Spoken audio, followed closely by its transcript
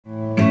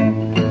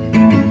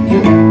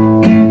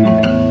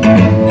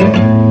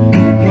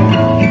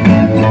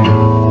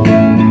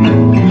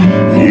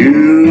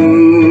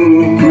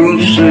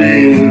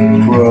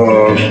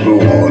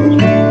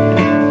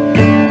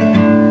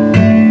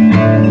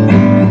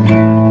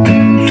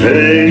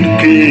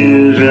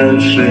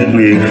set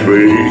me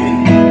free.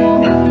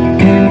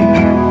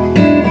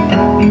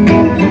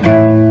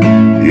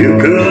 You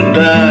could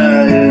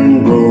die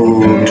and go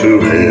to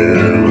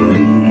heaven.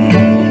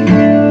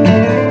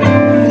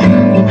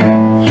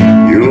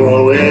 You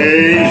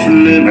always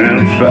live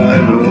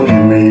inside of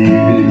me.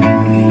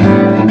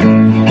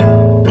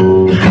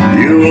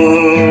 You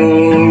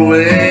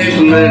always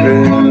live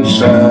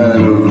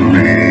inside of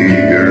me,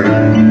 girl.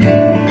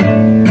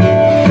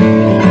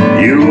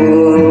 You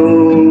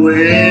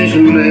always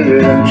live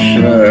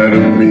inside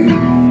of me.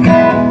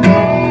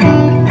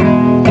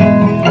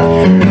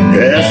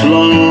 As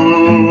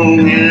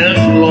long as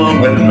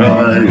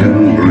I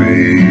am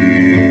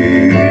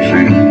breathing,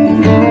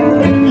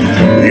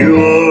 you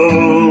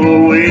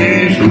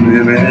always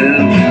live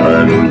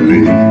inside of me.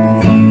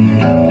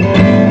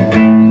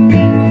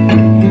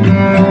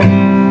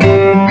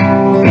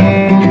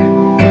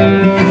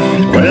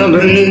 Well,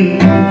 they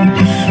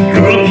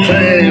could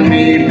take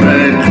me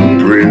back from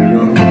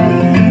prison,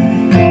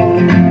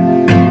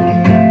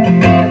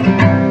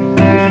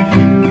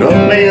 got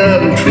me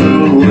up to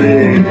a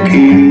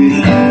key.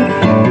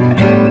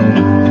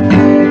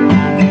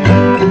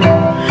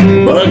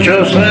 But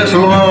just as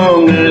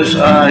long as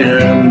I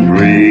am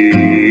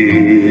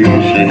breathing,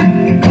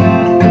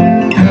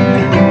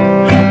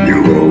 you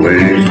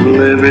always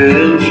live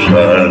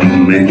inside of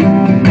me.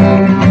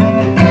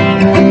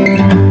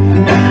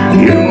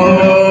 You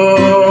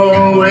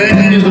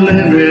always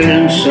live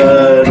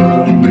inside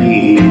of me,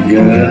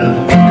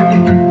 girl.